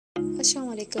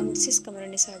Assalamu alaikum. This is Qamar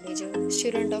Nisa Abrejo,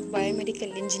 student of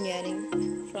biomedical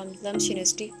engineering from Lums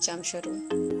University, Jamshoro.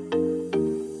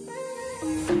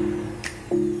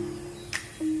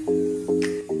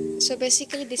 So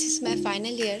basically this is my final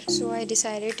year, so I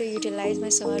decided to utilize my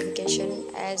summer vacation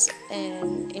as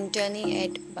an internee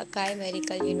at Baqai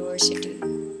Medical University,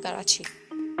 Karachi.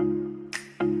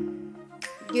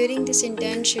 During this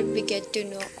internship, we get to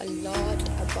know a lot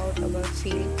about our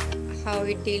field, how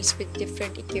it deals with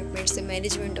different equipments, the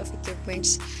management of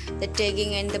equipments, the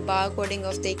tagging and the barcoding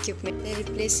of the equipment, the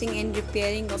replacing and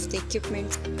repairing of the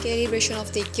equipment, calibration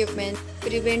of the equipment,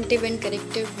 preventive and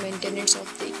corrective maintenance of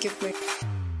the equipment.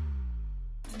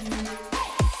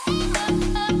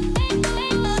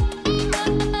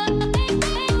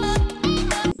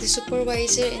 The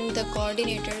supervisor and the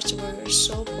coordinators were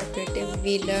so cooperative.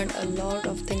 We learned a lot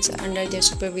of things under their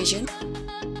supervision.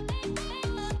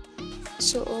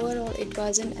 So overall, it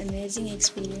was an amazing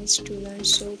experience to learn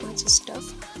so much stuff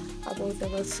about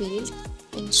our field,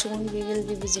 and soon we will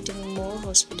be visiting more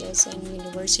hospitals and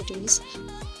universities,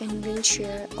 and we'll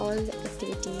share all the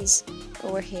activities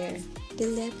over here.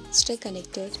 Till then, stay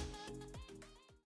connected.